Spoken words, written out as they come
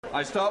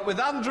I start with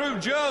Andrew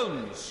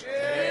Jones.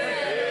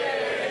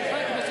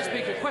 Thank you, Mr.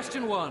 Speaker.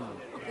 Question 1.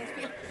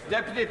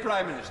 Deputy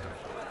Prime Minister.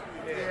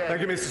 Thank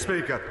you, Mr.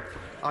 Speaker.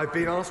 I've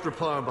been asked to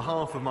reply on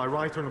behalf of my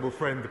right honourable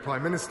friend, the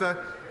Prime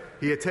Minister.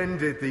 He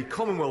attended the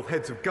Commonwealth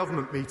Heads of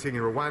Government meeting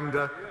in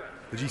Rwanda,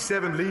 the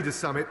G7 Leaders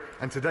Summit,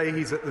 and today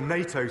he's at the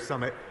NATO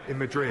Summit in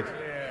Madrid.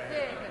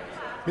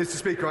 Mr.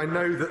 Speaker, I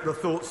know that the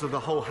thoughts of the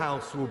whole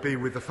House will be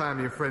with the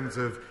family and friends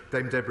of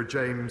Dame Deborah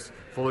James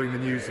following the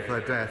news of her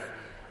death.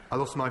 I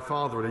lost my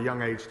father at a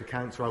young age to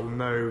cancer. I will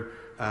know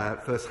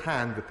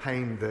firsthand the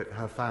pain that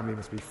her family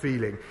must be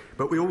feeling.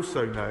 But we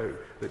also know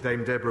that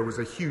Dame Deborah was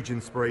a huge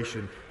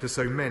inspiration to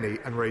so many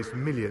and raised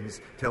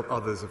millions to help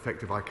others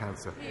affected by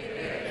cancer.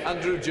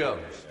 Andrew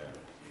Jones.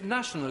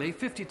 Nationally,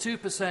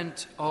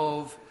 52%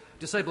 of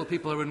disabled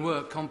people are in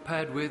work,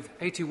 compared with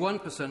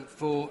 81%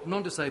 for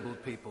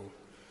non-disabled people.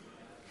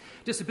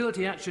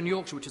 Disability Action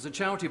Yorkshire, which is a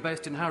charity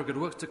based in Harrogate,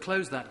 works to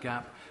close that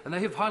gap, and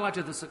they have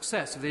highlighted the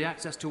success of the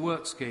Access to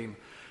Work scheme.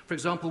 For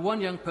example,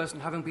 one young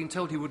person, having been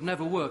told he would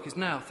never work, is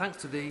now,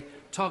 thanks to the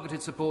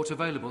targeted support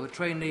available, a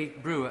trainee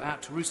brewer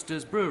at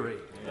Roosters Brewery.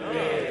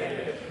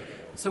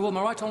 So will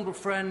my right honourable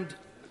friend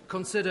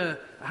consider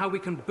how we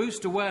can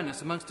boost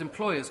awareness amongst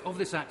employers of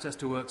this Access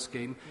to Work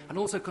scheme, and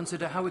also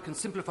consider how we can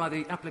simplify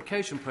the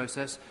application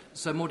process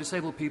so more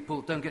disabled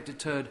people don't get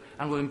deterred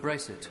and will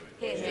embrace it?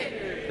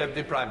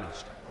 Deputy Prime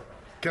Minister.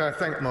 Can I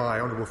thank my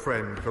honourable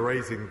friend for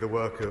raising the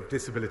work of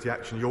Disability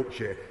Action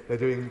Yorkshire? They're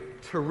doing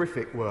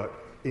terrific work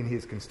in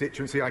his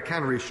constituency. I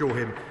can reassure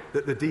him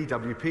that the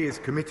DWP is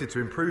committed to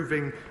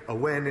improving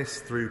awareness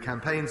through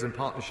campaigns and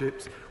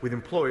partnerships with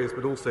employers,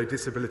 but also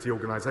disability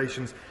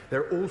organisations.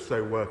 They're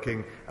also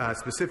working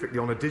specifically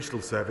on a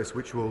digital service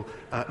which will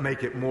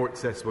make it more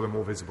accessible and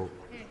more visible.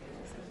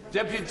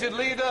 Deputy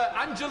Leader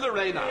Angela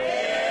Rayner.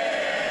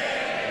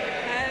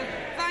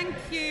 Thank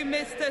you,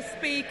 Mr.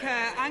 Speaker.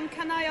 And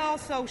can I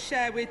also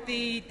share with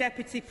the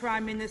Deputy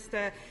Prime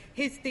Minister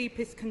his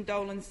deepest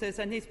condolences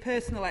and his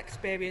personal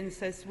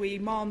experience as we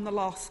mourn the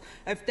loss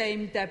of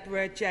Dame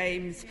Deborah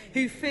James,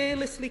 who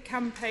fearlessly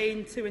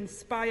campaigned to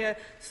inspire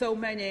so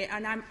many,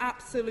 and I'm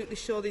absolutely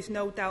sure there's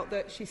no doubt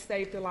that she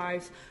saved the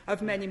lives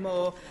of many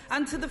more.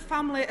 And to the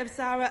family of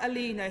Zara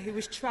Alina, who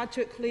was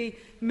tragically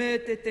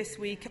murdered this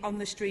week on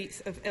the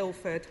streets of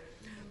Ilford.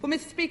 But,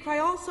 Mr. Speaker, I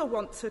also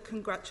want to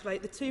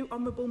congratulate the two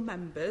honourable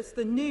members,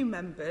 the new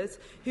members,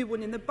 who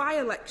won in the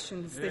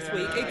by-elections this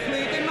week,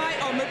 including my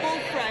honourable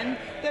friend,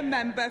 the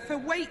member for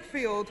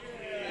Wakefield.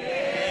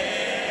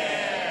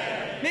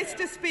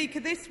 Mr. Speaker,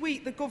 this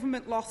week the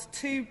government lost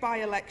two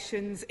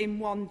by-elections in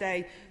one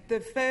day, the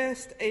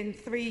first in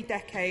 3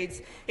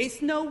 decades.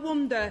 It's no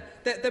wonder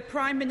that the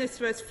Prime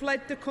Minister has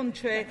fled the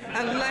country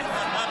and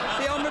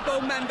left the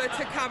honourable member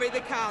to carry the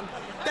can.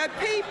 The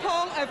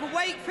people of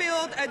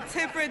Wakefield and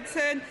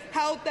Tiverton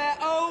held their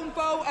own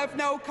vote of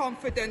no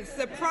confidence.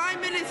 The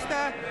Prime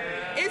Minister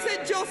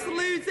isn't just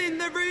losing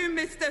the room,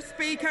 Mr.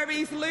 Speaker,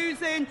 he's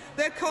losing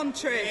the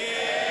country.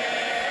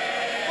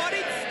 But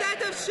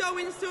instead of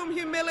showing some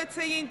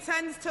humility, he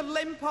intends to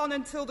limp on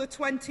until the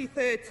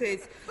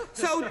 2030s.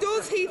 So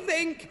does he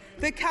think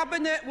the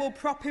Cabinet will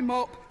prop him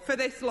up for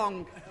this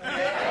long?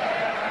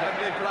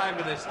 Deputy Prime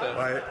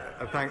Minister.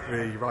 I thank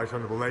the right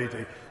honourable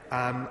lady.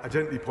 I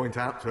gently point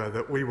out to her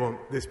that we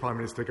want this Prime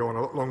Minister to go on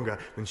a lot longer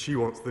than she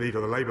wants the leader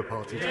of the Labour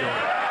Party to go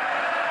on.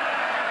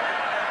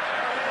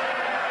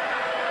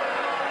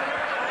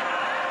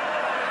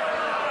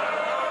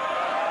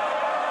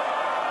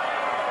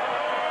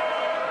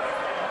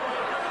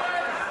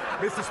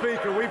 Mr.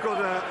 Speaker, we've got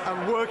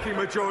a working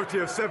majority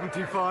of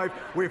 75.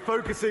 We're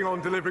focusing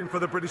on delivering for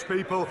the British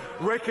people.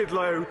 Record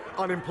low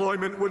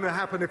unemployment. Wouldn't have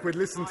happened if we'd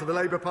listened to the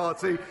Labour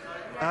Party.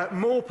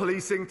 More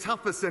policing,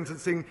 tougher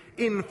sentencing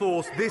in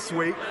force this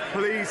week.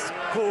 Police,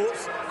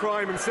 Courts,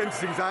 Crime and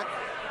Sentencing Act.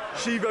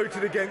 She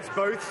voted against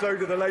both, so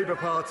did the Labour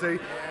Party.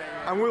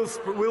 And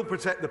we'll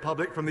protect the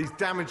public from these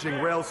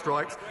damaging rail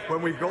strikes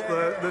when we've got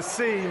the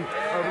scene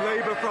of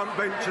Labour front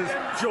benchers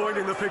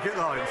joining the picket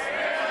lines.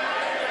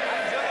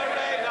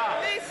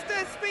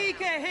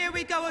 Here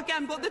we go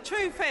again, but the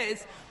truth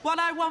is, what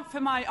I want for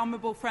my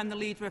honourable friend, the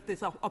Leader of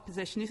this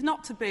opposition, is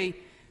not to be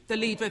the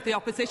Leader of the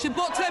opposition,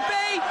 but to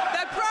be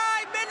the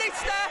Prime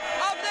Minister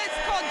of this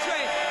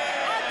country.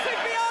 And to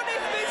be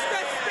honest, Mr.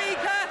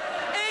 Speaker,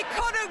 it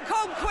couldn't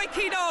come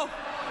quick enough.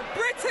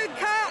 Britain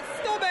can't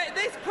stomach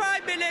this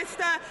Prime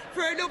Minister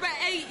for another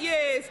 8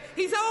 years.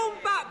 His own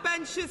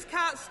backbenchers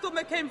can't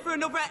stomach him for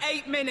another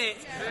 8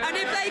 minutes. And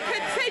if they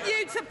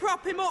continue to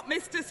prop him up,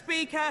 Mr.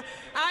 Speaker,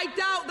 I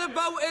doubt the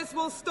voters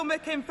will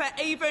stomach him for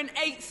even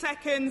 8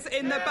 seconds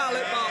in the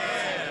ballot box.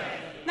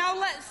 Now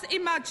let's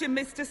imagine,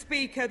 Mr.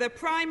 Speaker, the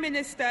Prime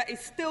Minister is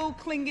still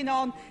clinging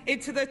on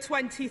into the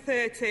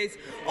 2030s.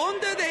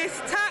 Under this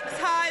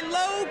tax-high,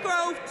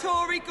 low-growth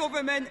Tory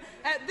government,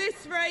 at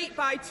this rate,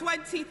 by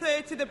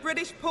 2030, the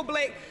British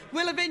public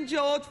will have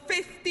endured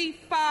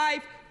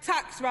 55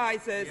 tax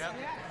rises.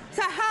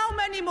 So how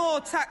many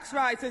more tax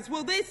rises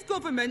will this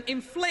government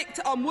inflict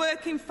on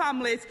working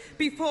families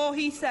before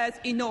he says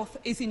enough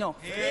is enough?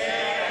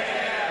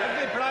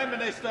 Deputy Prime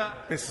Minister.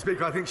 Mr.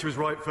 Speaker, I think she was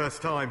right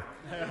first time.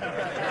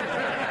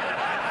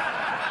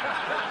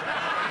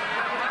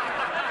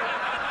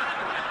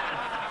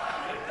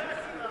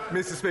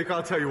 Mr. Speaker,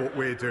 I'll tell you what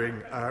we're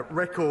doing.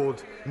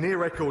 Near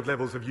record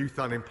levels of youth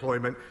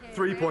unemployment,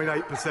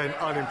 3.8%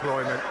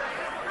 unemployment.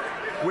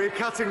 We're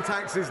cutting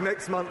taxes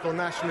next month on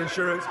national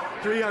insurance,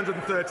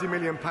 £330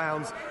 million.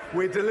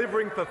 We're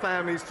delivering for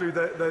families through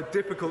the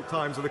difficult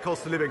times of the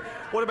cost of living.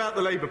 What about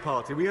the Labour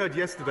Party? We heard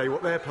yesterday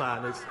what their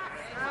plan is.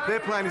 Their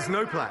plan is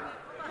no plan.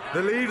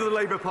 The leader of the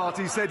Labour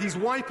Party said he's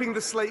wiping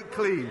the slate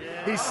clean.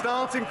 He's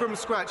starting from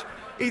scratch.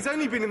 He's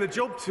only been in the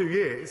job 2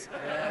 years.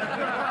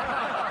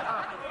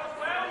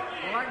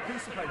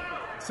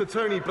 Sir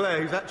Tony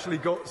Blair, who's actually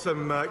got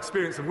some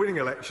experience of winning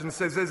elections,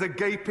 says there's a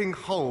gaping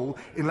hole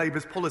in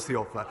Labour's policy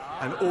offer,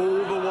 and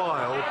all the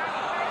while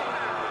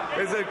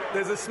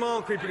there's a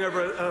smile creeping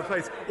over her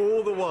face.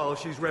 All the while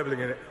she's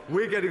revelling in it.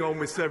 We're getting on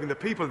with serving the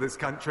people of this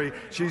country.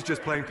 She's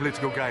just playing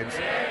political games.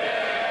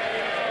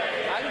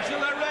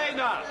 Angela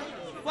Rayner.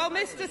 Well,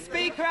 Mr.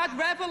 Speaker, I'd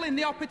revel in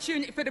the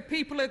opportunity for the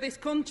people of this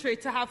country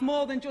to have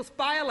more than just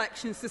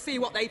by-elections to see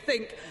what they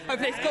think of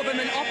this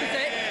government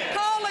opposite.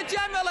 Call a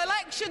general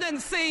election and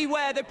see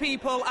where the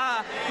people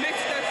are,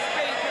 Mr.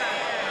 Speaker.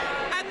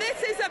 And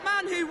this is a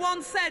man who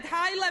once said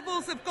high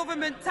levels of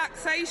government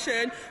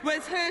taxation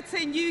was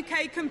hurting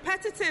UK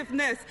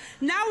competitiveness.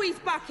 Now he's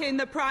backing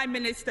the Prime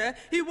Minister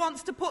who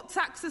wants to put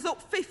taxes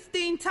up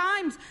 15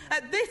 times.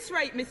 At this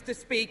rate, Mr.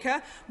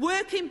 Speaker,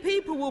 working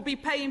people will be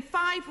paying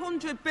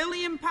 £500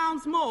 billion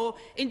more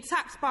in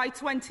tax by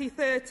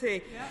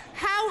 2030.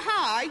 How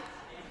high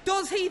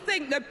does he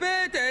think the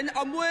burden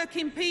on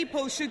working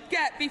people should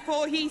get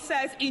before he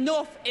says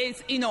enough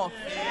is enough?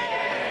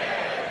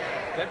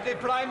 Deputy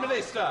Prime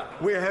Minister.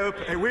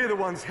 We're the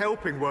ones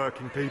helping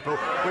working people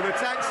with a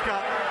tax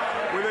cut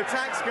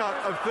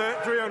of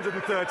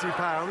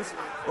 £330,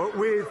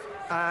 with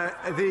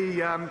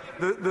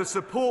the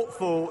support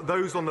for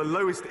those on the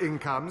lowest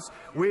incomes,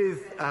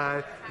 with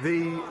the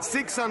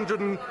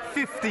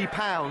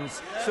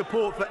 £650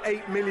 support for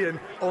 8 million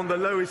on the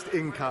lowest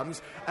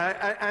incomes,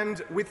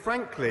 and with,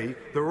 frankly,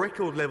 the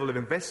record level of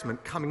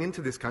investment coming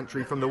into this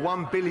country, from the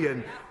 £1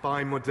 billion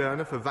by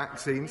Moderna for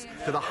vaccines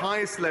to the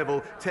highest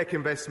level tech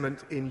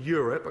investment in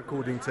Europe,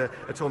 according to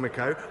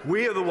Atomico.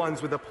 We are the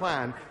ones with a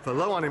plan for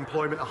low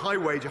unemployment, a high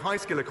wage, a high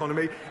skill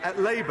economy. At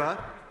Labour,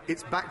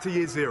 it's back to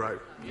year zero.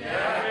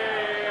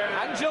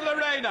 Angela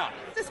Rayner.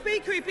 Mr.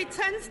 Speaker, he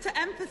pretends to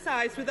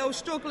emphasise with those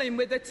struggling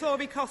with the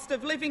Tory cost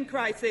of living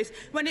crisis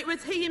when it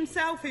was he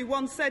himself who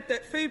once said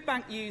that food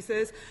bank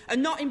users are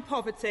not in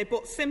poverty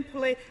but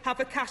simply have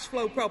a cash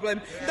flow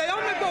problem. The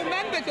honourable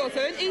member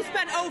doesn't. He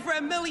spent over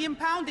 £1 million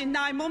in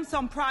 9 months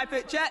on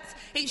private jets.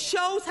 It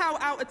shows how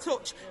out of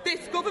touch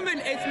this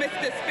government is,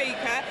 Mr.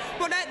 Speaker.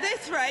 But at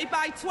this rate,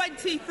 by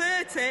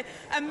 2030,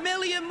 1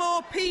 million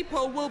more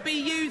people will be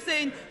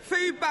using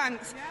food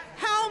banks.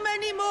 How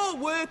many more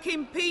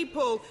working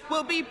people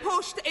will be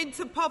pushed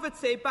into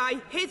poverty by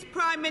his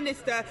Prime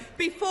Minister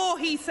before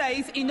he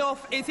says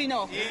enough is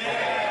enough?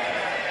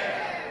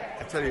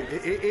 I tell you,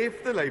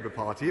 if the Labour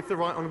Party, if the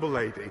Right Honourable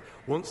Lady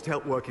wants to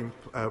help working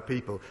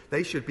people,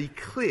 they should be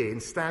clear in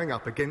standing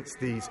up against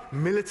these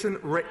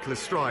militant, reckless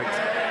strikes by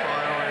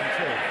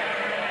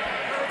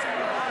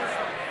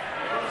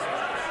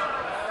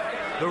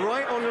RMT. The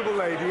Right Honourable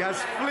Lady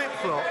has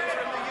flip-flopped.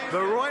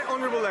 The Right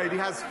Honourable Lady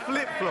has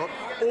flip-flopped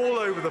all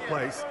over the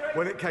place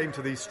when it came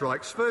to these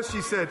strikes. First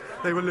she said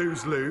they were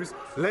lose-lose.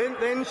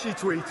 Then she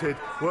tweeted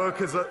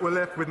workers were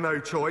left with no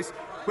choice.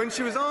 When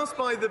she was asked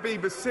by the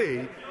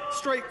BBC,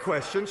 straight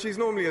question, she's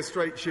normally a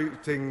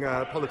straight-shooting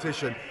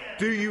politician,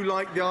 do you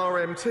like the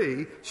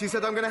RMT? She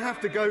said, I'm going to have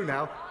to go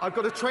now. I've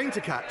got a train to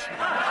catch.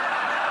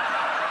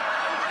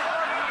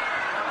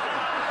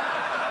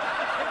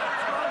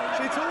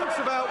 She talks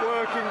about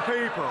working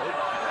people.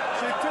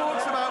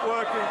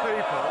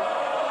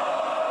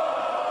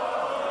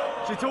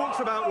 She talks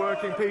about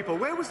working people.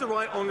 Where was the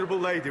Right Honourable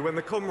Lady when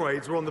the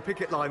comrades were on the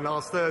picket line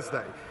last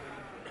Thursday?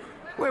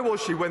 Where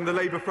was she when the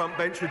Labour front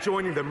bench were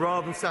joining them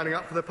rather than standing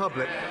up for the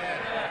public?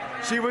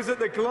 She was at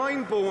the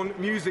Glyndebourne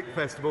Music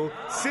Festival,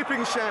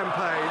 sipping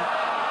champagne,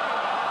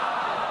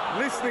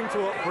 listening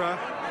to opera.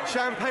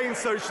 Champagne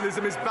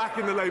socialism is back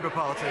in the Labour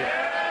Party.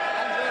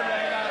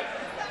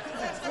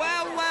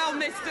 Well,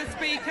 Mr.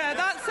 Speaker,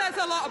 that says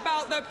a lot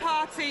about the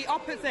party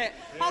opposite.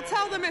 I'll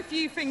tell them a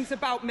few things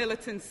about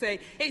militancy.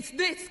 It's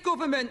this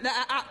government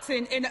that are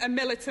acting in a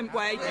militant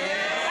way. And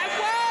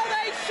while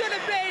they should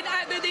have been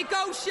at the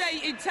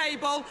negotiating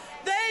table,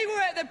 they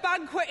were at the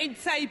banqueting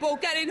table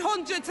getting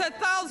hundreds of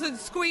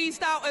thousands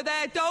squeezed out of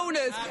their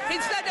donors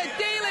instead of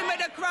dealing with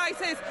the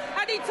crisis.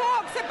 And he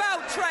talks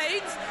about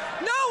trains.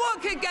 No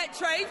one can get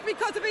trains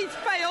because of his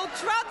failed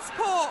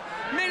transport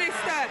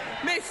minister,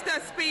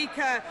 Mr.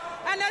 Speaker.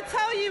 And I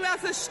tell you, he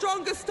has a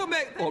stronger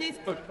stomach than his...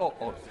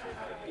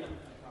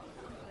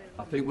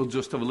 I think we'll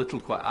just have a little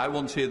quiet. I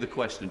want to hear the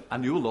question,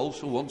 and you'll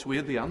also want to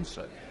hear the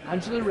answer.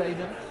 Angela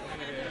Rayner.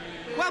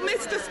 Well,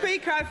 Mr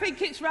Speaker, I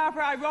think it's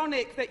rather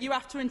ironic that you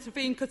have to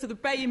intervene because of the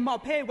baying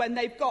mob here when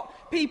they've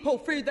got people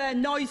through their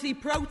noisy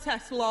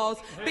protest laws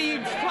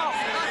being stopped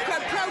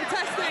after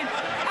protesting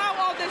out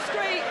on the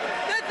street.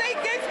 The thing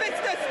is,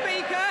 Mr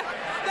Speaker,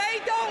 they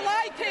don't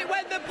like it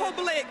when the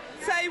public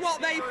say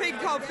what they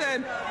think of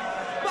them.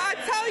 But I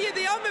tell you,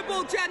 the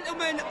honourable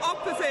gentleman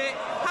opposite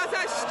has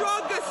a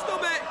stronger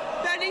stomach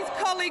than his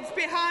colleagues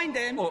behind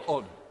him.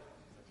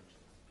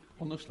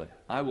 Honestly,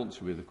 I want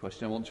to hear the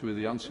question, I want to hear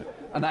the answer.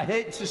 And I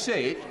hate to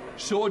say it,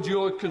 so do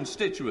your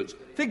constituents.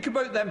 Think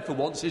about them for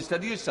once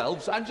instead of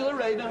yourselves. Angela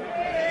Rayner.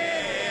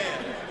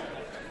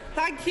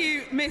 Thank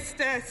you,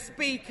 Mr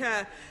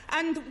Speaker.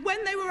 And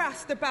when they were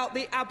asked about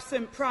the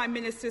absent Prime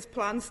Minister's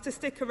plans to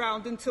stick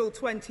around until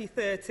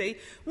 2030,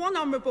 one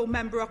honourable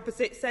member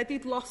opposite said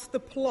he'd lost the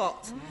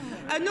plot.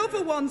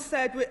 Another one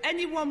said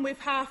anyone with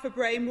half a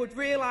brain would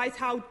realise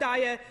how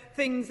dire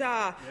things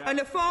are. And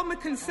a former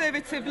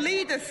Conservative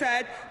leader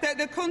said that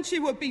the country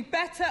would be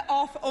better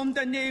off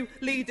under new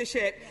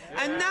leadership.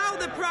 And now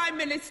the Prime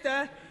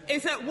Minister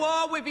is at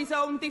war with his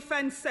own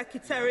Defence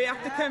Secretary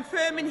after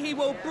confirming he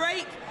will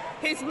break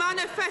his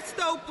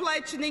manifesto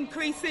pledge and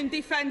increase in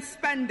defence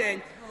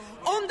spending.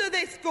 Under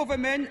this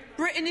government,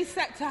 Britain is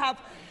set to have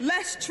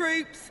less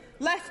troops,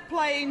 less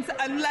planes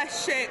and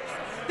less ships.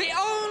 The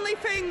only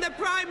thing the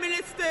Prime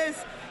Minister's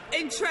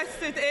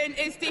interested in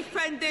is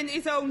defending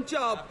his own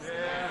job.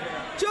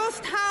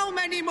 Just how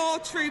many more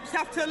troops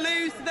have to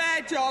lose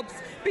their jobs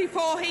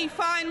before he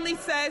finally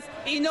says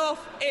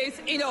enough is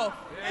enough?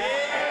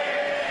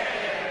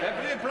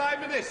 Deputy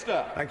Prime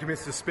Minister. Thank you,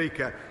 Mr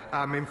Speaker.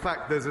 In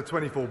fact, there's a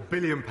 £24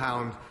 billion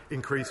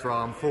increase for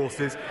armed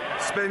forces.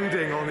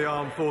 Spending on the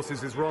armed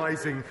forces is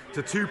rising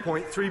to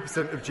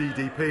 2.3% of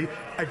GDP,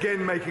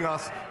 again making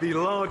us the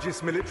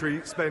largest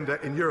military spender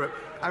in Europe.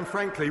 And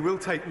frankly, we'll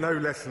take no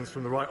lessons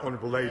from the Right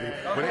Honourable Lady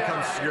when it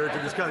comes to security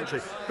of this country.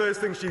 First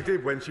thing she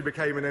did when she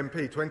became an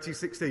MP,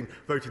 2016,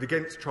 voted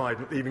against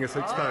Trident, leaving us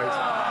exposed.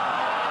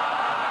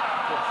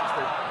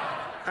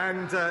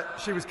 And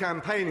she was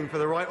campaigning for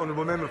the Right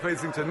Honourable Member for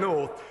Islington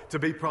North to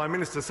be Prime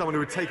Minister, someone who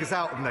would take us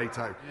out of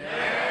NATO.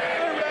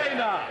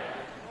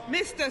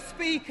 Mr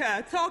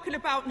Speaker, talking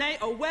about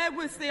NATO, where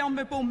was the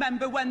honourable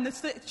member when the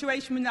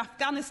situation in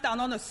Afghanistan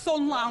on a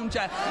sun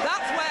lounger?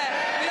 That's where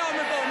the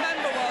honourable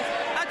member was.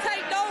 I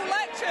take no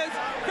lectures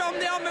from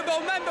the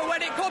honourable member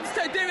when it comes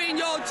to doing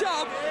your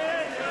job.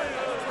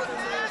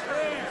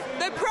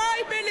 The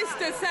Prime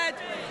Minister said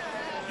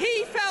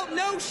he felt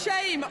no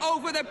shame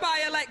over the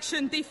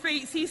by-election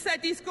defeats. He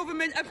said his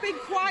government have been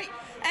quite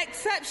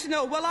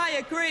exceptional. Well, I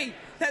agree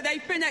that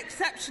they've been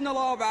exceptional,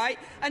 all right.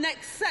 An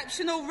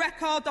exceptional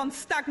record on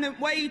stagnant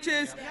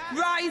wages,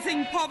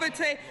 rising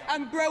poverty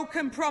and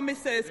broken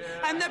promises.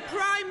 And the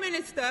Prime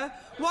Minister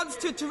wants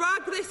to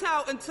drag this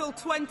out until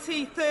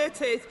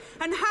 2030.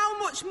 And how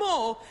much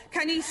more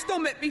can he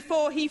stomach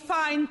before he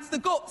finds the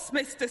guts,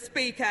 Mr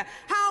Speaker?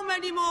 How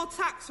many more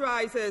tax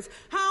rises?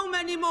 How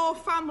many more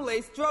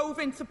families drove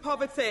into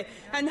poverty?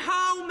 And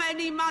how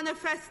many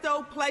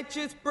manifesto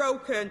pledges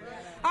broken?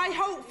 I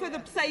hope for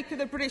the sake of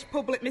the British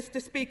public,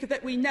 Mr Speaker,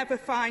 that we never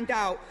find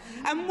out.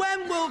 And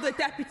when will the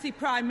Deputy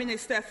Prime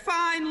Minister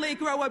finally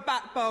grow a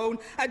backbone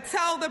and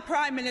tell the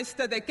Prime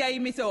Minister the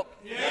game is up?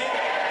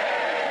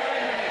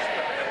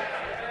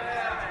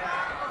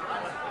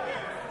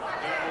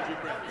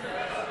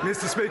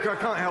 Mr Speaker, I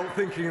can't help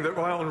thinking that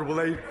Right Honourable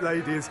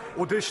Lady is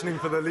auditioning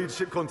for the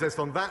leadership contest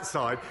on that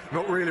side,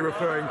 not really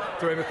referring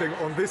to anything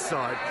on this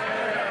side.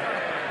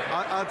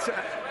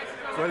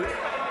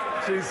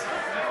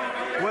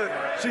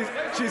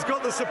 She's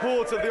got the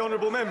support of the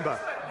honourable member.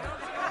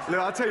 Look,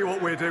 I'll tell you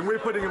what we're doing. We're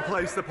putting in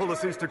place the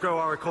policies to grow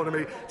our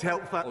economy to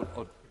help...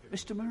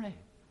 Mr Murray,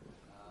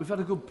 we've had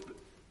a good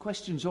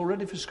questions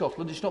already for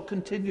Scotland. It's not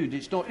continued.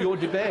 It's not your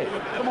debate.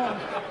 Come on.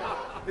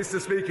 Mr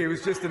Speaker, he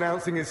was just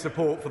announcing his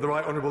support for the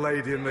Right Honourable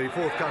Lady in the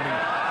forthcoming...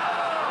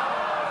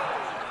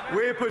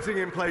 We're putting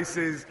in place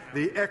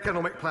the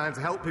economic plan to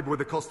help people with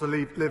the cost of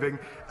living.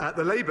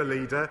 The Labour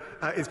leader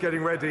is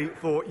getting ready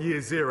for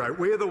year zero.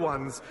 We're the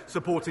ones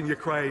supporting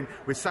Ukraine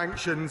with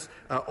sanctions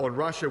on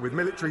Russia, with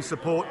military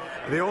support.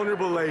 The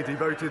Honourable Lady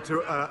voted to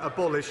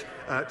abolish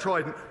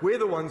Trident. We're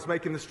the ones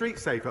making the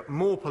streets safer,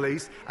 more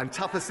police and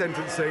tougher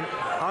sentencing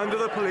under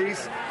the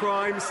Police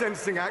Crime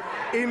Sentencing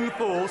Act in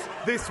force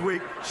this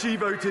week. She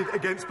voted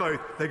against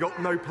both. They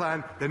got no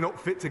plan. They're not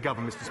fit to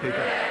govern, Mr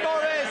Speaker.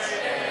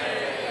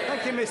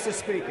 Thank you, Mr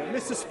Speaker.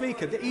 Mr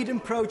Speaker, the Eden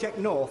Project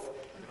North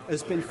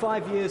has been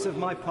 5 years of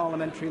my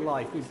parliamentary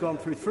life. We've gone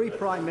through 3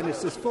 Prime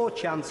Ministers, 4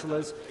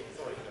 Chancellors,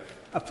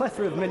 a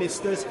plethora of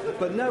ministers,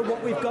 but no,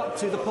 what we've got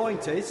to the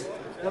point is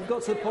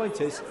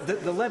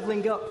that the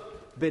levelling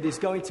up bid is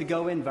going to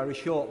go in very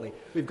shortly.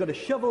 We've got a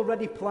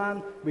shovel-ready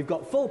plan, we've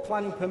got full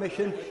planning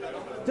permission.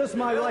 Does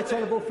my right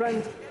honourable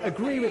friend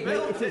agree with me?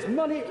 It is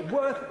money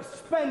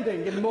worth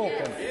spending in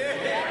Morecambe.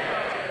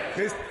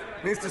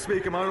 Mr.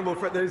 Speaker, my honourable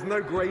friend, there is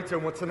no greater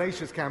and more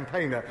tenacious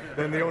campaigner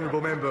than the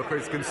honourable member for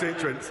his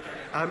constituents.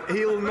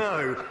 He'll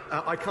know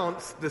I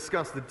can't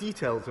discuss the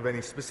details of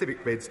any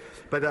specific bids,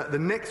 but the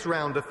next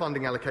round of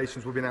funding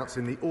allocations will be announced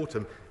in the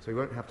autumn, so we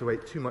won't have to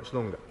wait too much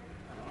longer.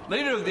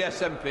 Leader of the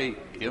SNP,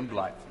 Ian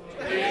Black.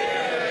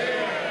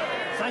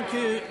 Thank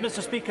you,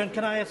 Mr. Speaker. And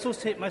can I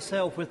associate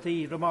myself with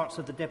the remarks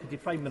of the Deputy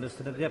Prime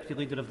Minister and the Deputy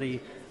Leader of the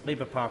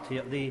Labour Party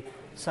at the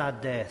sad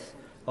death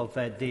of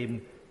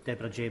Dame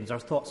Deborah James. Our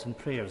thoughts and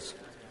prayers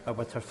are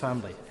with her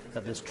family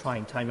at this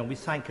trying time, and we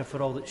thank her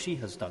for all that she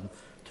has done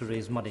to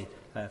raise money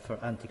for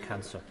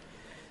anti-cancer.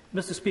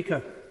 Mr.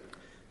 Speaker,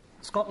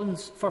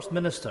 Scotland's First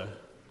Minister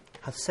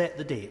has set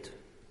the date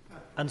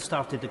and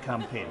started the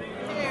campaign.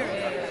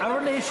 Our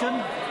nation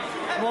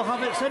will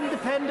have its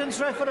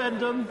independence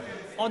referendum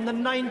on the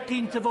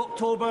 19th of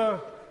October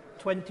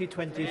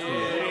 2023.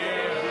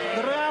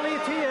 The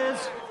reality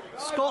is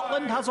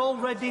Scotland has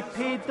already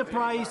paid the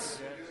price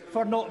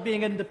for not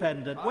being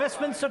independent.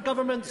 Westminster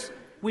governments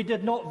we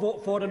did not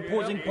vote for,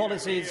 imposing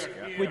policies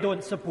we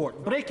don't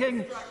support,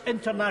 breaking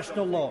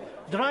international law,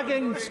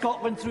 dragging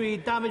Scotland through a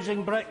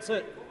damaging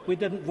Brexit we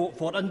didn't vote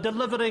for, and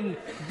delivering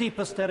deep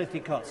austerity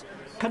cuts.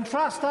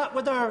 Contrast that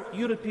with our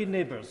European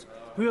neighbours,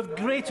 who have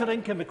greater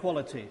income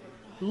equality,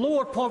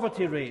 lower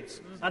poverty rates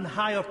and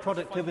higher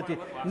productivity.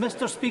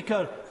 Mr.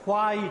 Speaker,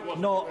 why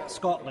not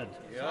Scotland?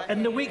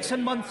 In the weeks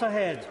and months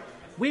ahead,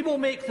 we will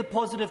make the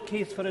positive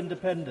case for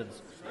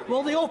independence.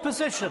 Will the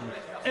opposition,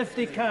 if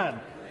they can,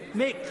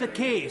 make the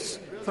case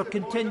for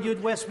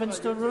continued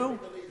Westminster rule?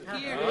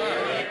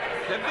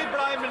 Deputy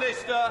Prime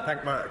Minister.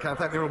 Can I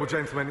thank the honourable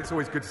gentleman? It's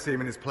always good to see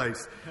him in his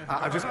place.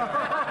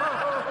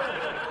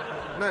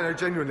 No,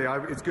 genuinely,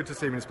 it's good to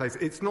see him in his place.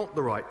 It's not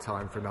the right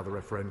time for another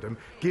referendum,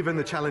 given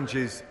the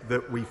challenges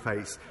that we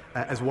face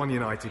as one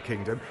United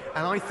Kingdom.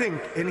 And I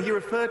think, and he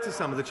referred to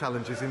some of the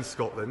challenges in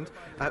Scotland,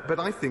 but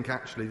I think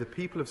actually the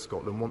people of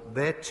Scotland want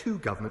their two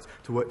governments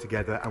to work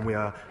together, and we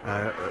are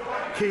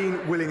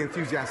keen, willing,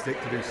 enthusiastic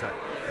to do so.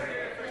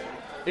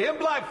 Ian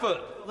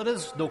Blackford. There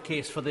is no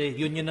case for the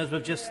union, as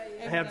we've just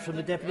heard from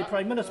the Deputy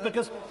Prime Minister,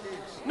 because,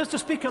 Mr.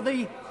 Speaker,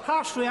 the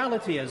harsh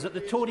reality is that the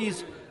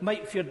Tories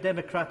might fear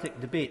democratic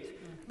debate,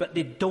 but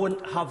they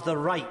don't have the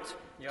right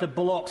to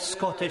block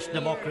Scottish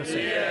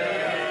democracy.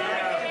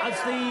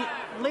 As the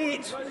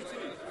late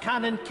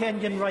Canon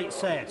Kenyon Wright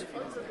said,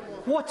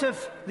 what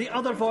if the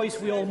other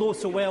voice we all know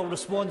so well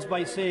responds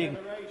by saying,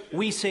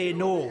 "We say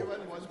no,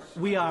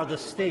 we are the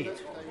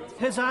state"?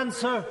 His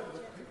answer,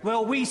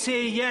 well, we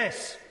say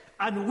yes,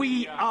 and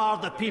we are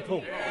the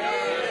people.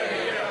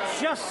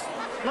 Just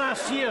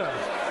last year,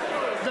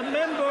 the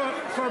member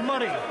for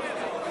Murray,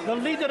 the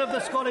leader of the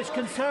Scottish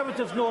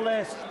Conservatives no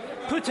less,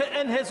 put it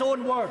in his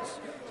own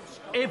words: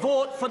 a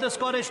vote for the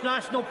Scottish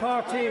National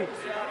Party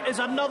is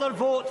another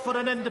vote for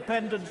an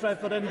independence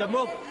referendum.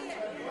 Well,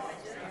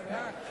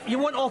 you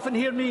won't often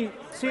hear me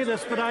say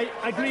this, but I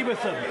agree with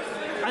him,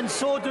 and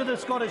so do the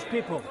Scottish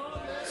people.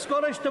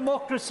 Scottish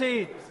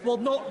democracy will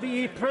not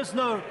be a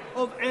prisoner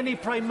of any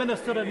Prime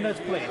Minister in this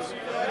place.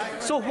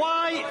 So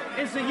why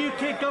is the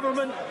UK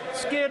government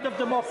scared of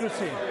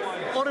democracy?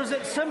 Or is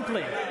it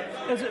simply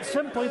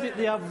that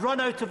they have run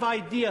out of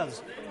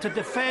ideas to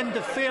defend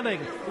the failing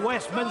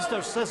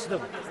Westminster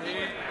system?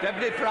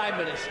 Deputy Prime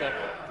Minister.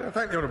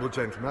 Thank the honourable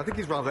gentleman. I think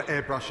he's rather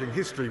airbrushing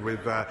history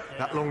with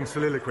that long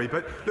soliloquy.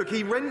 But look,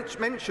 he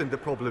mentioned the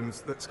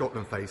problems that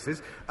Scotland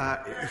faces: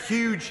 a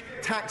huge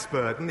tax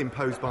burden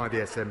imposed by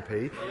the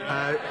SNP,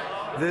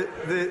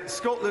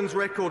 Scotland's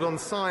record on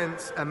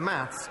science and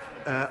maths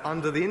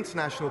under the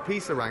international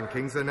PISA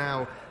rankings are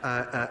now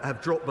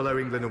have dropped below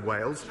England and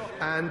Wales,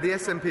 and the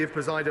SNP have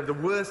presided over the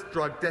worst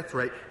drug death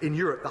rate in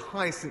Europe, the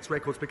highest since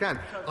records began.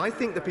 I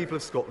think the people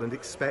of Scotland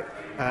expect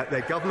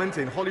their government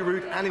in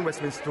Holyrood and in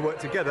Westminster to work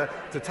together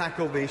to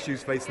tackle the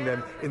issues facing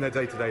them in their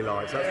day-to-day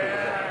lives. That's what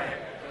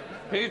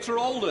we're doing. Peter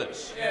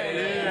Alders. Thank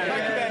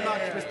you very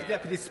much, Mr.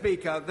 Deputy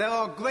Speaker. There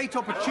are great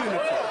opportunities.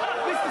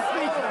 Mr.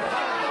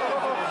 Speaker.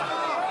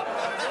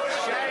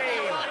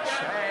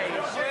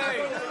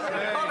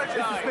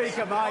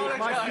 Speaker,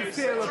 my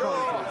sincere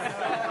apologies.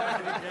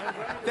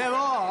 There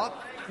are,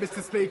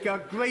 Mr.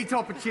 Speaker, great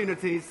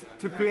opportunities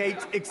to create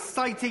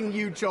exciting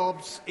new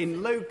jobs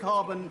in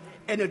low-carbon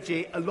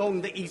energy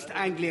along the East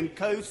Anglian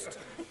coast,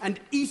 and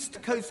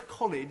East Coast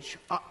College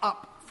are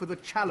up for the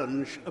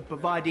challenge of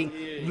providing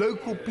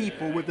local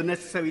people with the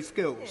necessary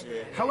skills.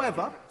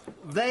 However,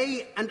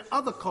 they and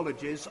other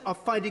colleges are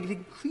finding it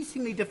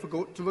increasingly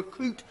difficult to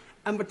recruit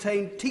and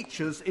retain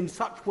teachers in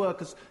such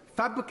work as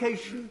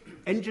fabrication,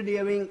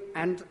 engineering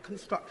and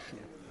construction.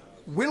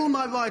 Will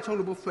my right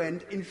honourable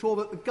friend ensure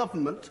that the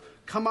government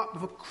come up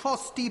with a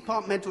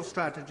cross-departmental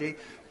strategy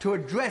to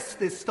address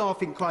this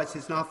staffing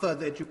crisis in our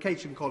further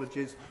education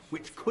colleges,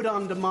 which could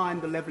undermine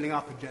the levelling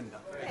up agenda?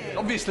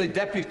 Obviously,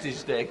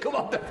 Deputies Day. Come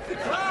on,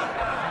 Deputy.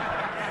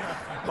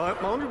 My My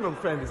honourable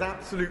friend is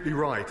absolutely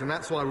right, and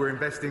that's why we're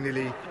investing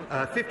nearly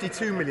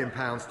 £52 million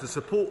to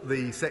support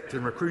the sector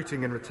in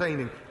recruiting and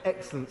retaining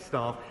excellent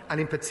staff,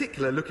 and in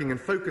particular looking and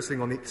focusing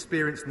on the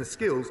experience and the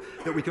skills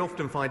that we can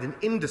often find in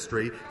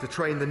industry to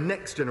train the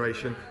next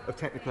generation of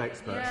technical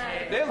experts.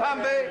 Neil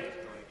Hamby.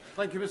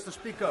 Thank you, Mr.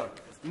 Speaker.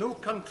 No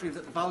country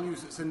that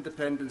values its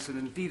independence and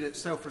indeed its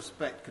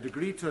self-respect could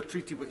agree to a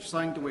treaty which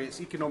signed away its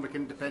economic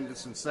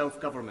independence and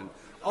self-government.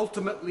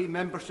 Ultimately,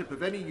 membership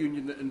of any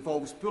union that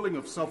involves pooling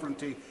of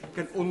sovereignty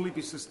can only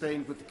be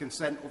sustained with the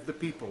consent of the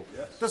people.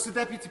 Yes. Does the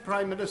Deputy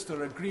Prime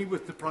Minister agree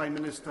with the Prime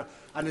Minister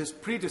and his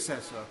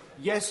predecessor,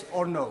 yes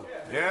or no?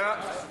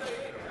 Yeah.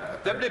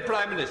 Deputy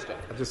Prime Minister.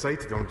 I just say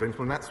to the honourable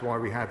gentleman, that's why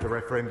we had the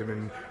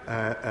referendum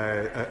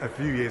a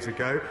few years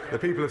ago. The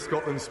people of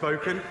Scotland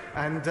spoken,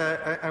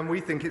 and we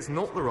think it's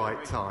not the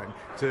right time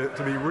to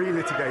be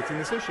relitigating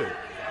this issue.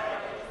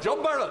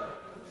 John Burren.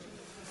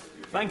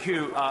 Thank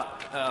you,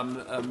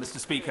 Mr.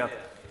 Speaker.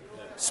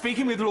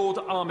 Speaking with Lord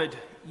Ahmed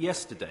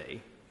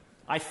yesterday,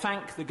 I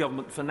thank the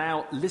government for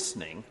now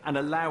listening and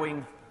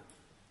allowing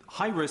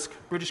high-risk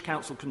British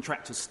Council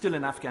contractors still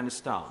in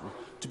Afghanistan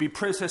to be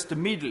processed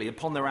immediately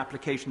upon their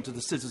application to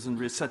the Citizen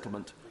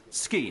Resettlement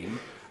Scheme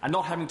and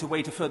not having to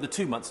wait a further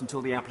 2 months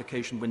until the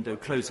application window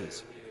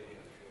closes.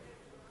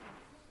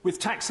 With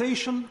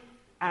taxation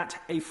at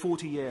a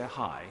 40-year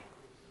high,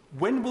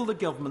 when will the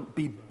government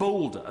be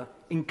bolder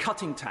in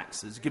cutting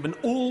taxes, given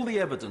all the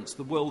evidence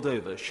the world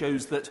over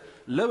shows that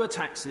lower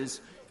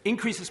taxes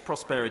increases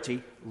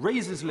prosperity,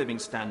 raises living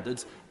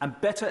standards and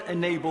better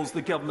enables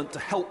the government to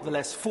help the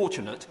less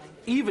fortunate,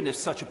 even if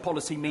such a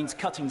policy means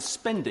cutting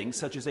spending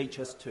such as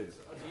HS2?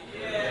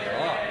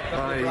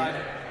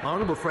 My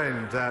honourable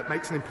friend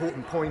makes an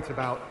important point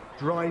about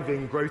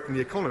driving growth in the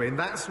economy, and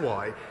that's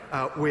why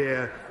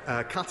we're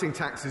cutting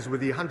taxes with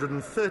the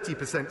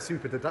 130%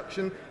 super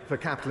deduction for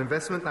capital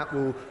investment. That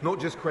will not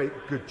just create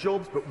good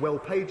jobs, but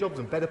well-paid jobs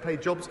and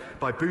better-paid jobs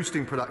by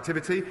boosting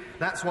productivity.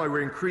 That's why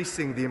we're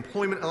increasing the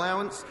employment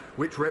allowance,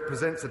 which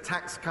represents a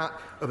tax cut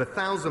of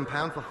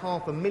 £1,000 for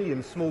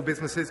 500,000 small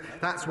businesses.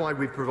 That's why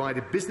we've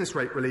provided business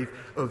rate relief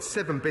of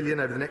 £7 billion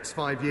over the next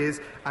 5 years.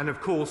 And, of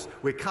course,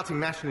 we're cutting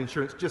national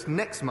insurance just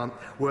next month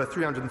worth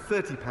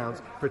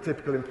 £330 for a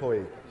typical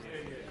employee.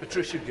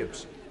 Patricia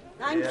Gibbs.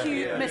 Thank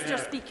you, Mr.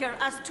 Speaker.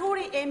 As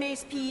Tory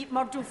MSP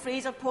Murdo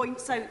Fraser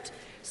points out,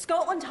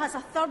 Scotland has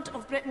a third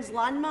of Britain's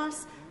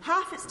landmass,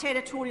 half its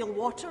territorial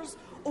waters,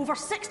 over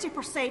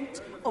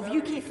 60% of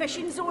UK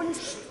fishing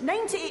zones,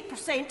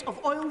 98%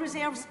 of oil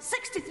reserves,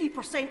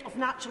 63% of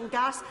natural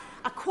gas,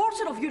 a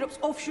quarter of Europe's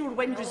offshore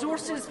wind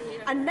resources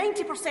and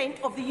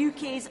 90% of the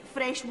UK's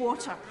fresh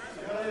water.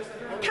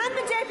 Can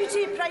the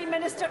Deputy Prime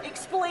Minister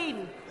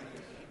explain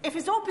if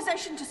his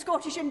opposition to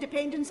Scottish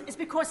independence is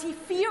because he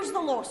fears the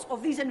loss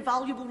of these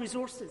invaluable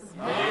resources?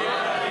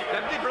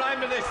 Deputy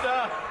Prime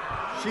Minister.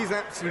 She's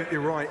absolutely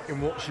right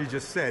in what she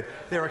just said.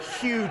 There are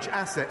huge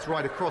assets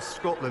right across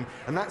Scotland,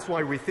 and that's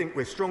why we think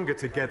we're stronger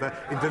together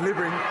in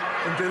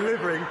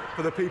delivering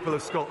for the people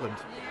of Scotland.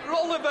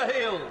 Oliver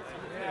Hill.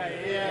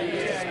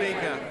 Mr.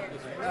 Speaker,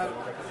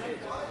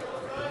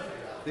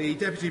 the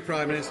Deputy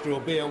Prime Minister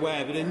will be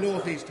aware that in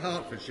North East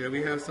Hertfordshire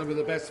we have some of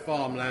the best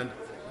farmland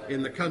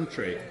in the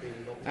country.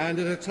 And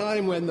at a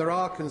time when there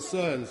are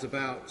concerns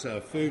about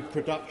food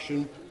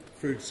production,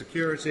 food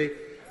security,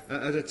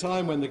 at a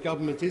time when the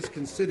government is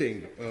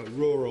considering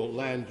rural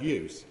land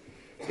use,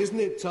 isn't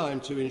it time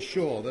to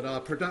ensure that our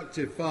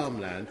productive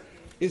farmland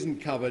isn't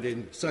covered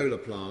in solar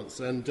plants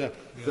and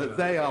that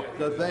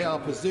they are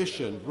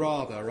positioned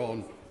rather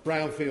on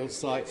brownfield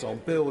sites, on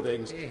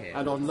buildings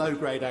and on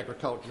low-grade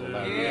agricultural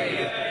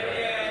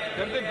land?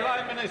 Deputy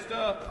Prime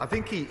Minister. I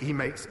think he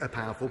makes a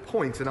powerful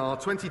point, and our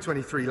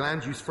 2023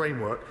 land use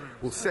framework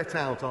will set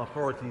out our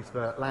priorities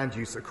for land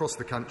use across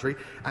the country,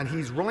 and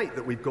he's right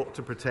that we've got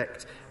to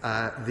protect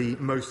the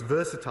most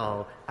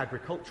versatile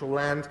agricultural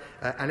land,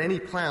 and any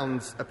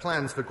plans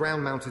for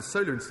ground-mounted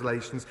solar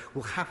installations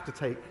will have to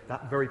take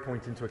that very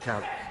point into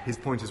account. His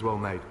point is well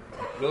made.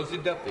 Rosie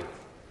Duffy.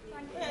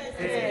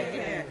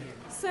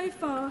 So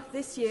far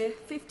this year,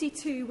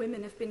 52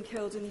 women have been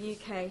killed in the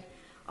UK.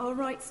 Our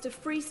rights to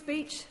free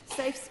speech,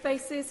 safe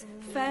spaces,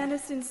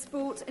 fairness in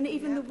sport, and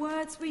even the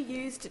words we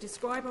use to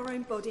describe our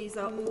own bodies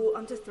are all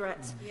under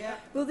threat.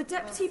 Will the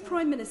Deputy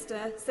Prime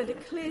Minister send a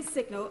clear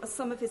signal, as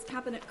some of his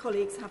Cabinet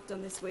colleagues have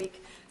done this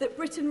week, that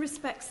Britain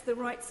respects the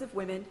rights of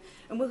women,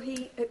 and will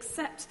he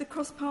accept the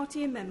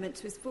cross-party amendment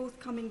to his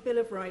forthcoming Bill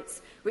of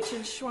Rights, which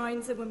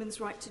enshrines a woman's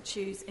right to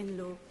choose in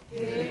law?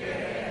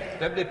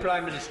 Deputy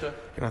Prime Minister.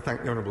 Can I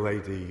thank the Honourable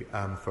Lady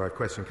for her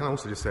question? Can I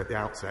also just say at the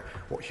outset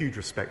what huge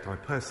respect I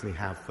personally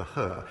have for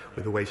her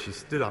with the way she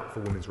stood up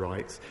for women's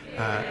rights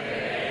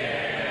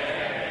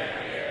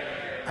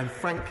and,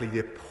 frankly, the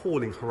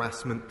appalling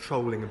harassment,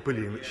 trolling and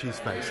bullying that she's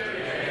faced.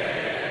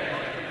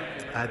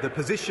 The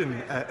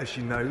position, as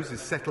she knows,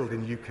 is settled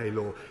in UK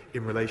law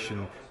in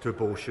relation to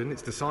abortion.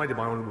 It's decided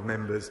by honourable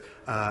members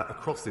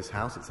across this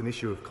House. It's an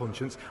issue of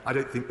conscience. I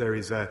don't think there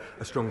is a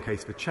strong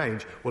case for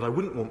change. What I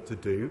wouldn't want to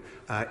do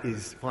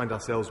is find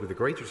ourselves with the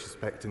greatest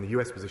respect in the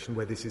US position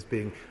where this is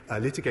being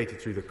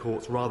litigated through the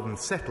courts rather than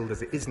settled,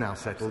 as it is now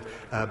settled,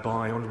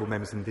 by honourable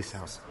members in this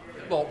House.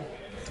 Bob.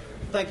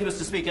 Thank you,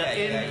 Mr. Speaker.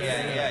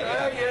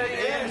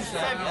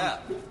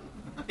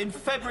 In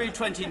February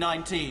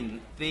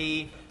 2019,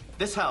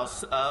 this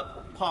House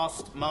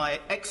passed my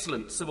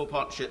excellent Civil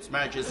Partnerships,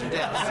 Marriages and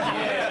Deaths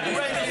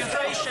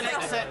Registration,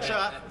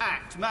 etc.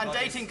 Act,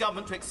 mandating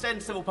government to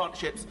extend civil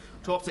partnerships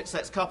to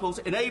opposite-sex couples,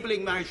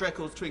 enabling marriage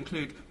records to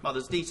include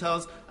mothers'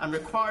 details, and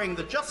requiring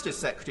the Justice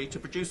Secretary to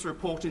produce a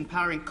report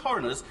empowering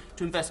coroners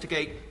to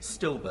investigate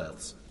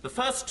stillbirths. The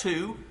first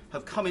two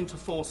have come into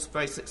force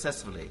very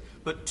successfully,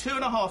 but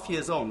 2.5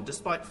 years on,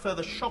 despite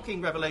further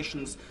shocking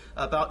revelations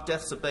about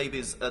deaths of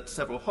babies at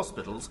several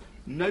hospitals,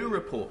 no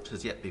report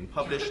has yet been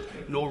published,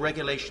 nor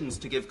regulations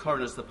to give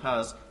coroners the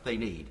powers they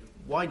need.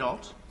 Why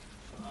not?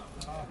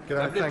 Can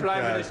I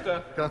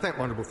thank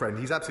my honourable friend?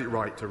 He's absolutely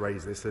right to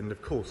raise this, and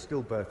of course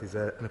stillbirth is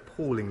an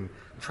appalling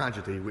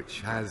tragedy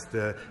which has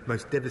the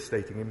most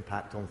devastating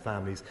impact on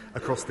families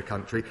across the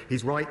country.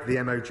 He's right, the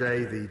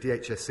MOJ, the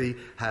DHSC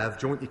have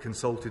jointly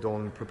consulted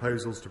on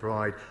proposals to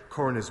provide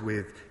coroners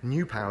with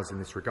new powers in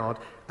this regard.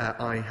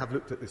 I have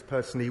looked at this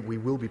personally. We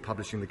will be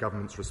publishing the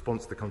government's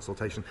response to the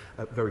consultation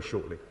very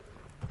shortly.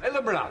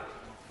 Ella Brown.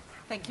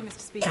 Thank you, Mr.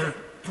 Speaker.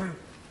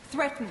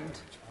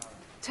 Threatened,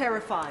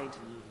 terrified,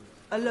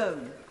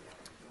 alone.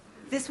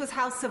 This was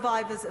how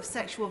survivors of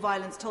sexual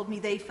violence told me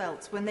they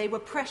felt when they were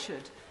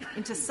pressured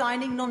into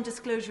signing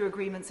non-disclosure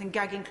agreements and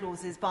gagging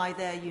clauses by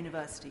their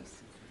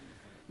universities.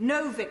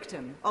 No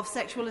victim of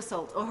sexual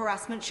assault or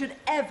harassment should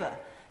ever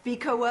be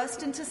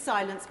coerced into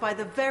silence by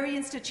the very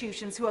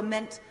institutions who are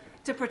meant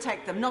to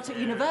protect them. Not at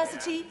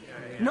university,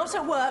 not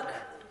at work,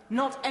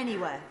 not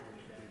anywhere.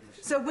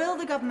 So will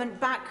the government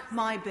back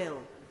my bill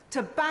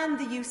to ban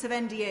the use of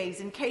NDAs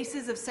in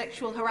cases of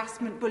sexual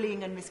harassment,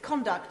 bullying and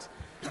misconduct?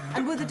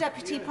 And will the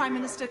Deputy Prime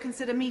Minister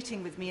consider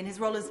meeting with me in his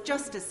role as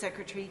Justice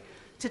Secretary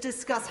to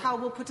discuss how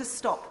we'll put a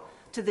stop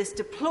to this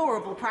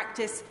deplorable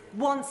practice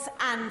once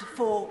and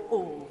for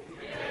all?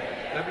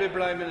 Deputy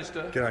Prime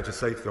Minister. Can I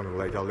just say to the Honourable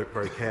Lady, I'll look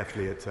very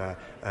carefully at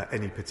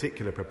any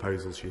particular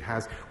proposals she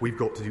has. We've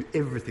got to do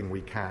everything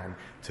we can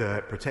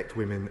to protect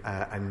women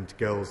and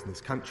girls in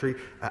this country,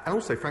 and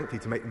also, frankly,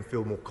 to make them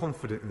feel more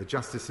confident in the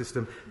justice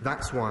system.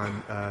 That's why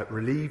I'm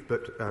relieved,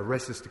 but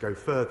restless to go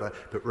further,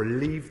 but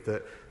relieved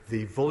that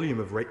the volume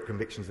of rape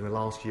convictions in the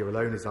last year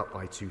alone is up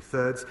by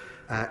 2/3.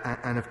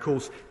 And, of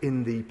course,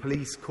 in the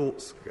Police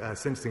Courts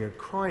Sentencing and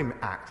Crime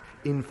Act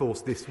in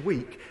force this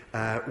week,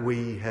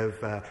 we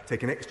have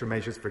taken extra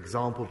measures, for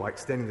example, by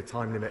extending the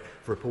time limit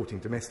for reporting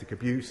domestic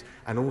abuse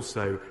and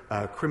also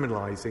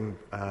criminalising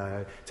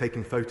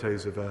taking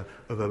photos of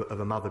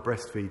a mother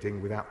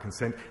breastfeeding without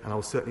consent. And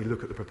I'll certainly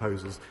look at the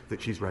proposals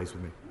that she's raised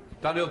with me.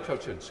 Daniel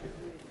Kaczynski.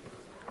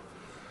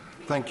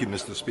 Thank you,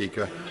 Mr.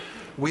 Speaker.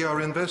 We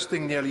are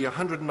investing nearly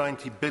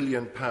 £190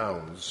 billion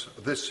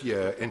this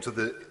year into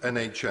the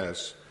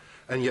NHS,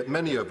 and yet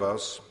many of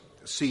us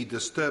see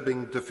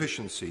disturbing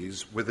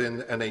deficiencies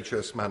within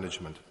NHS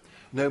management,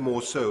 no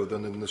more so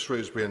than in the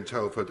Shrewsbury and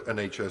Telford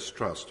NHS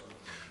Trust.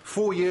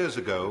 4 years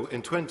ago,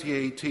 in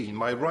 2018,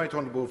 my right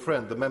honourable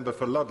friend, the member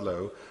for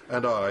Ludlow,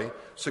 and I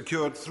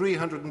secured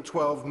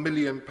 £312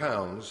 million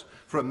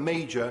for a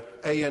major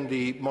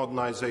A&E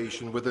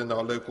modernisation within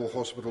our local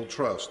hospital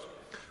trust.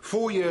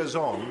 4 years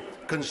on,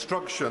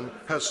 construction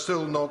has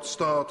still not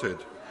started.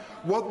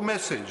 What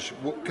message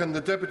can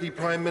the Deputy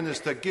Prime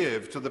Minister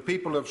give to the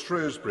people of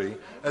Shrewsbury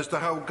as to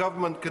how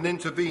government can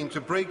intervene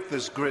to break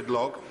this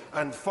gridlock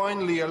and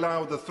finally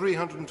allow the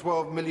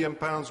 £312 million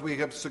we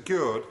have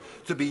secured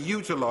to be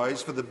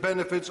utilised for the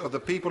benefits of the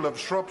people of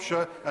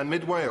Shropshire and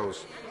Mid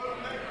Wales?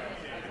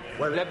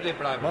 Well,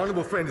 my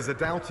honourable friend is a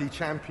doughty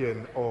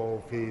champion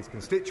of his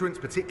constituents,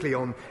 particularly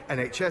on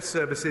NHS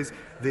services.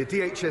 The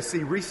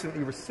DHSC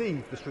recently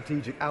received the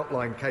strategic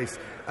outline case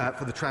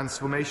for the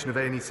transformation of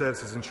A&E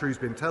services in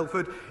Shrewsbury and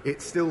Telford.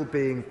 It's still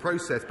being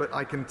processed, but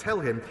I can tell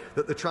him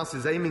that the Trust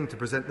is aiming to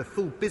present the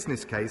full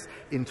business case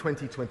in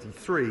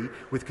 2023,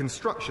 with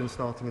construction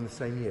starting in the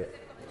same year.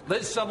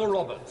 Liz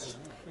Savile-Roberts.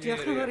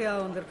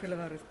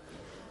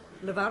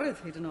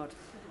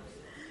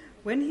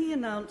 When he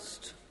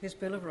announced his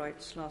Bill of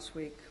Rights last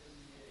week,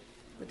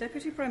 the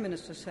Deputy Prime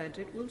Minister said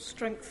it will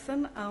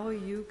strengthen our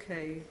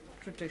UK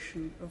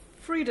tradition of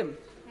freedom.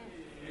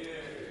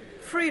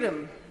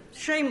 Freedom,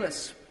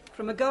 shameless,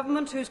 from a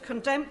government whose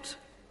contempt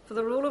for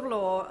the rule of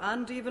law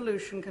and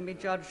devolution can be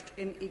judged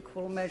in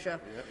equal measure.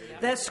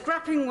 They're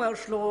scrapping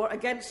Welsh law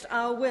against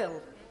our will,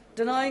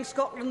 denying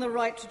Scotland the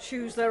right to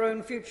choose their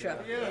own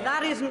future.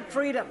 That isn't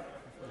freedom.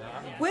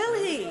 Will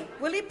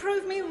he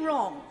prove me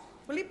wrong?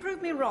 Will he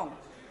prove me wrong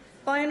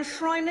by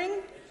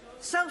enshrining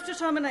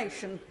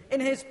self-determination in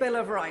his Bill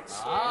of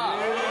Rights?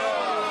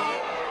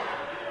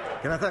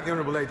 Can I thank the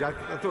Honourable Lady? I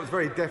thought it was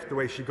very deft the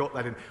way she got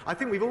that in. I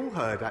think we've all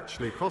heard,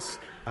 actually, across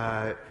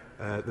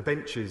the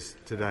benches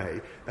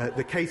today,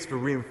 the case for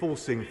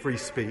reinforcing free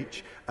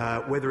speech,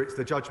 whether it's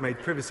the judge-made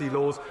privacy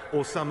laws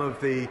or some of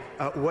the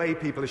way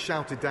people are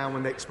shouted down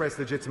when they express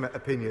legitimate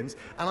opinions.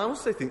 And I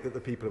also think that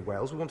the people of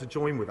Wales will want to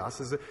join with us,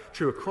 as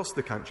true across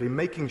the country, in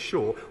making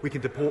sure we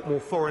can deport more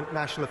foreign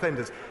national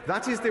offenders.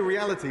 That is the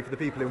reality for the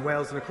people in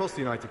Wales and across the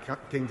United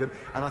Kingdom,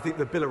 and I think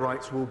the Bill of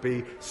Rights will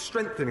be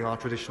strengthening our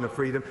tradition of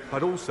freedom,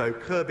 but also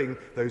curbing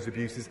those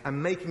abuses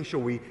and making sure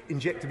we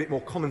inject a bit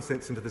more common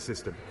sense into the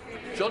system.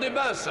 Johnny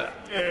Mercer.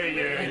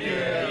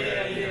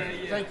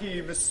 Thank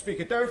you, Mr.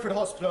 Speaker. Derriford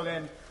Hospital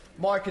in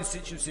my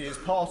constituency is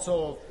part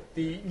of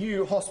the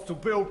new hospital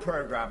build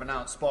programme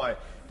announced by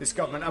this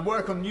government, and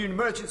work on the new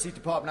emergency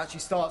department actually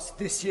starts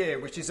this year,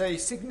 which is a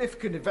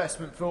significant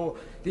investment for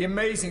the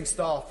amazing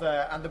staff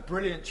there and the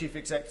brilliant Chief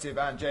Executive,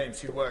 Anne James,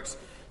 who works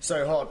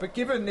so hard. But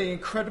given the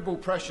incredible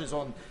pressures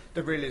on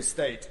the real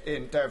estate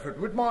in Derriford,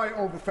 would my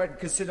honourable friend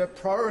consider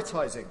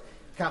prioritising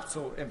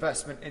capital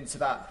investment into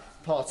that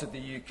part of the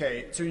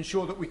UK to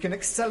ensure that we can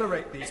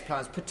accelerate these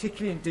plans,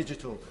 particularly in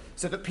digital,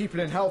 so that people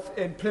in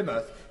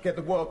Plymouth get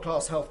the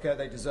world-class healthcare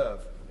they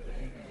deserve?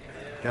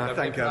 Can I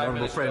thank our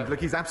honourable friend? Look,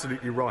 he's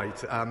absolutely right.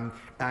 This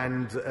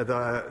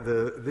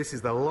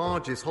is the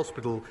largest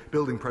hospital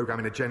building programme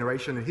in a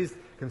generation, and his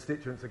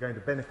constituents are going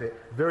to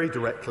benefit very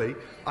directly.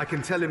 I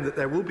can tell him that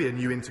there will be a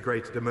new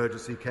integrated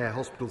emergency care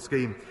hospital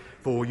scheme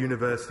for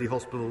University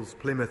Hospitals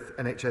Plymouth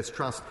NHS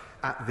Trust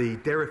at the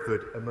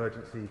Derriford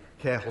Emergency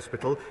Care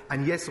Hospital.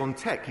 And yes, on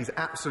tech, he's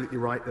absolutely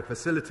right. The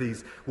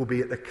facilities will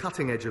be at the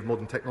cutting edge of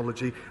modern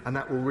technology, and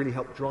that will really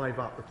help drive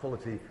up the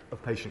quality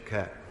of patient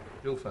care.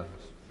 Bill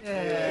Furness.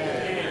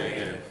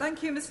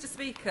 Thank you, Mr.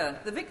 Speaker.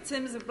 The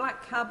victims of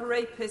black cab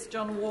rapist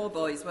John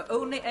Warboys were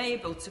only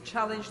able to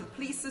challenge the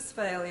police's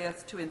failure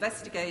to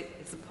investigate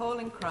its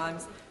appalling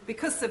crimes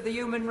because of the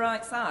Human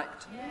Rights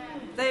Act.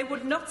 They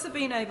would not have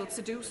been able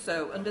to do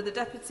so under the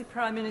Deputy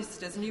Prime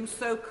Minister's new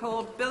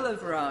so-called Bill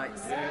of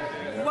Rights.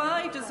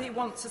 Why does he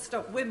want to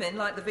stop women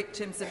like the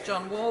victims of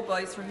John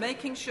Warboys from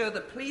making sure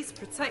that police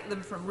protect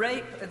them from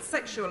rape and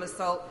sexual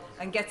assault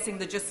and getting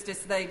the justice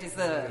they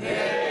deserve?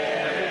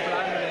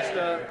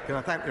 Can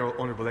I thank the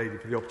Honourable Lady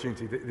for the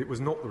opportunity? It was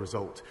not the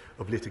result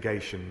of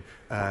litigation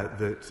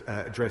that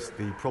addressed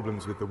the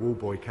problems with the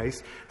Warboy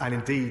case. And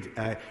indeed,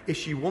 if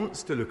she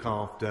wants to look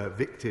after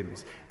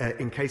victims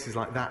in cases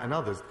like that and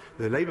others,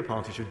 the Labour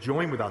Party should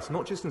join with us,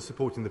 not just in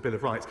supporting the Bill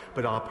of Rights,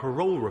 but our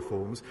parole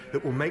reforms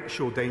that will make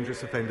sure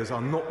dangerous offenders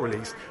are not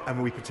released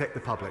and we protect the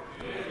public.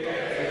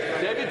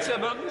 David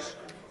Simmons.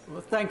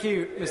 Well, thank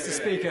you, Mr.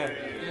 Speaker.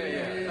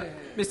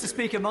 Mr.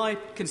 Speaker, my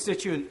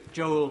constituent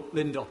Joel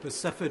Lindop has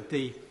suffered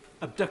the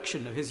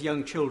abduction of his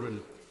young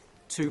children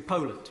to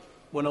Poland,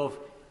 one of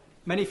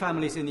many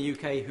families in the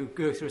UK who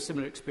go through a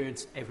similar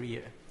experience every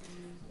year.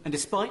 And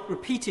despite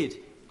repeated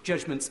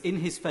judgments in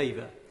his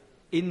favour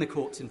in the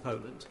courts in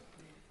Poland,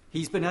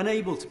 he's been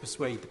unable to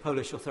persuade the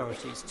Polish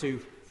authorities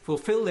to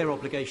fulfil their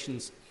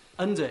obligations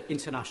under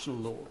international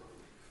law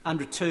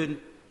and return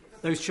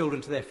those children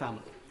to their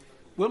family.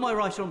 Will my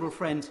right honourable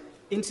friend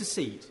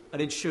intercede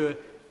and ensure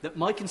that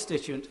my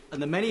constituent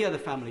and the many other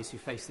families who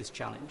face this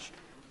challenge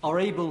are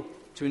able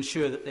to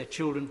ensure that their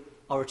children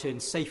are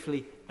returned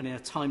safely and in a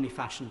timely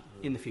fashion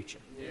in the future?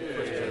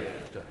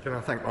 Can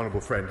I thank the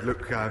honourable friend?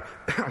 Look, I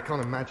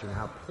can't imagine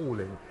how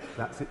appalling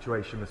that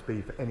situation must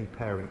be for any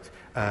parent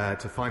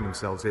to find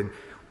themselves in.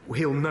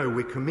 He'll know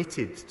we're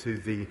committed to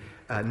the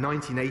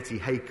 1980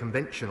 Hague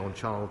Convention on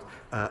Child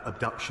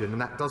Abduction, and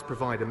that does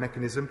provide a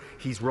mechanism.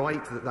 He's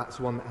right that that's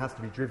one that has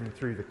to be driven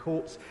through the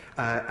courts,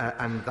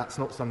 and that's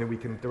not something we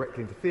can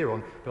directly interfere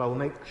on, but I will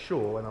make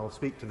sure, and I'll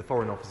speak to the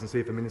Foreign Office and see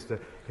if the Minister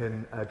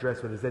can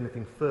address whether there's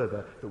anything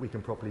further that we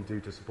can properly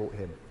do to support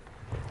him.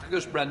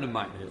 Brendan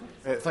Mack.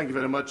 Thank you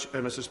very much,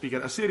 Mr. Speaker.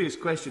 A serious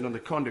question on the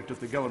conduct of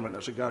the government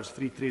as regards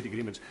free trade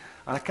agreements.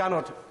 And I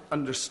cannot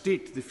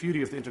understate the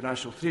fury of the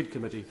International Trade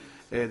Committee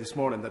this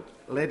morning that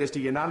led us to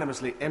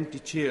unanimously empty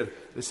chair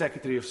the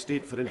Secretary of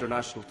State for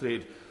International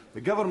Trade.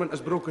 The government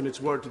has broken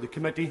its word to the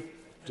committee,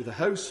 to the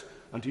House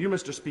and to you,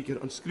 Mr. Speaker,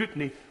 on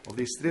scrutiny of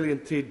the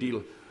Australian trade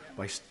deal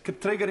by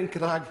triggering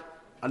Crag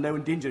and now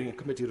endangering a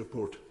committee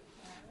report.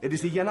 It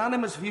is the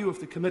unanimous view of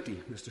the committee,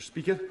 Mr.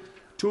 Speaker,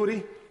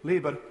 Tory,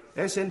 Labour,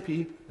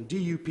 SNP and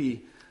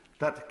DUP,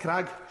 that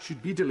Crag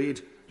should be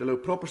delayed to allow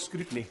proper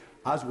scrutiny,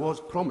 as was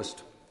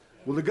promised.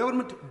 Will the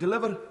government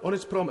deliver on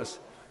its promise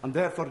and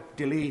therefore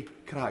delay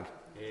Crag?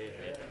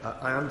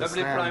 I understand,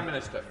 Deputy Prime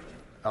Minister.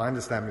 I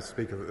understand, Mr.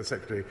 Speaker, that the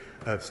Secretary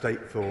of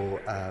State for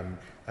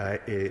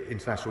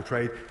International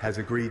Trade has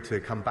agreed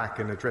to come back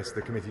and address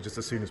the committee just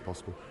as soon as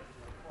possible.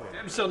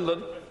 James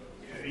Sunderland.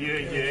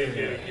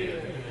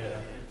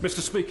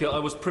 Mr. Speaker, I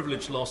was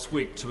privileged last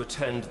week to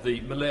attend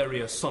the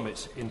Malaria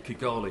Summit in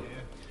Kigali.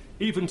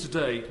 Even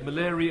today,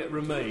 malaria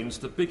remains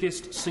the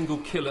biggest single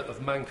killer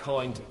of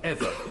mankind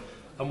ever,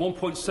 and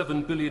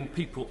 1.7 billion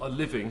people are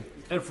living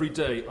every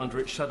day under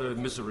its shadow of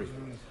misery.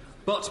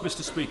 But,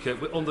 Mr. Speaker,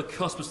 we're on the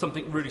cusp of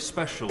something really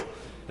special.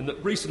 and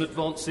that recent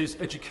advances,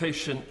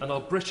 education and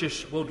our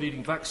British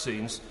world-leading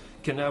vaccines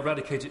can now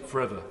eradicate it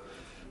forever.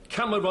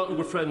 Can my right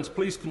honourable friends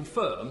please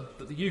confirm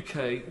that the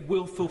UK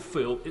will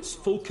fulfil its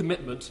full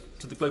commitment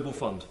to the Global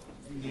Fund?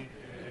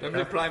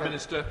 Deputy Prime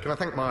Minister. Can I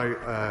thank my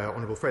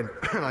honourable friend?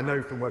 I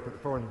know from working at the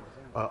Foreign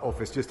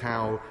Office just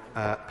how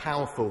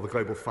powerful the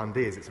Global Fund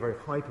is. It's a very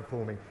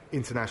high-performing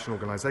international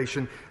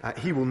organisation.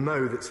 He will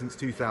know that since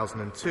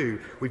 2002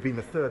 we've been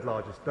the third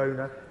largest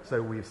donor,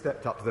 so we've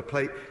stepped up to the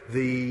plate.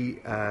 The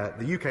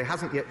UK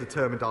hasn't yet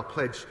determined our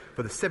pledge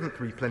for the 7th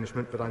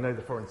replenishment, but I know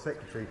the Foreign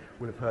Secretary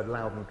will have heard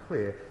loud and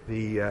clear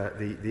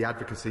the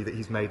advocacy that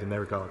he's made in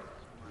their regard.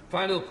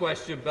 Final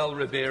question, Bel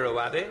Ribeiro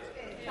Addy.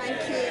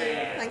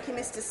 Thank you,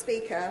 Mr.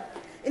 Speaker.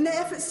 In their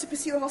efforts to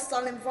pursue a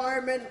hostile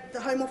environment,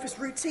 the Home Office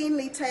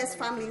routinely tears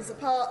families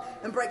apart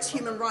and breaks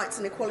human rights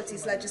and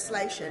equalities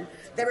legislation.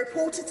 They're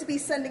reported to be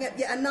sending up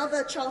yet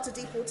another charter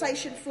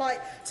deportation flight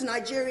to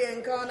Nigeria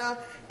and Ghana.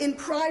 In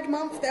Pride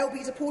Month, they'll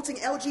be deporting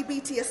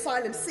LGBT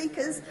asylum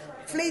seekers,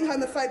 fleeing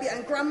homophobia,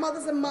 and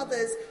grandmothers and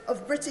mothers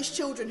of British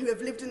children who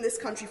have lived in this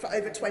country for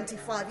over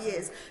 25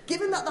 years.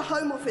 Given that the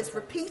Home Office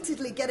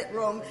repeatedly get it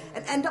wrong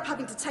and end up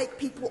having to take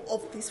people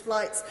off these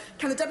flights,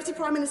 can the Deputy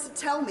Prime Minister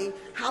tell me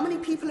how many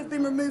people have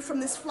been removed from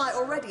this flight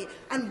already,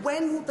 and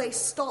when will they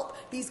stop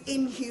these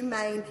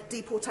inhumane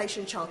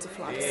deportation charter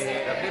flights?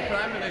 Deputy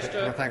Prime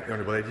Minister. I thank the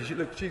honourable lady.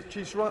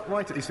 She's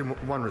right at least in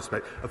one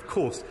respect. Of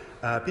course,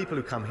 people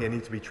who come here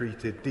need to be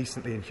treated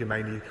decently and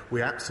humanely.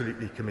 We're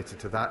absolutely committed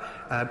to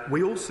that.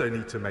 We also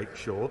need to make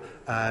sure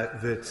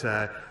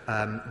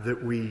that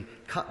we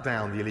cut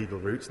down the illegal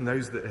routes, and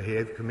those that are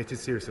here who've committed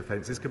serious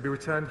offences can be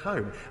returned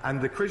home.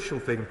 And the crucial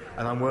thing,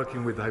 and I'm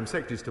working with the Home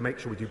Secretary, is to make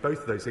sure we do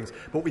both of those things.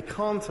 What we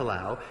can't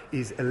allow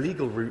is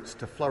illegal routes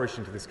to flourish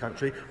into this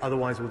country,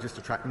 otherwise we'll just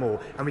attract more.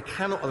 And we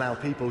cannot allow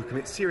people who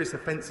commit serious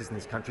offences in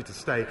this country to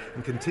stay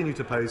and continue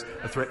to pose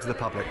a threat to the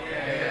public.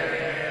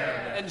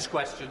 Ends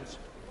questions.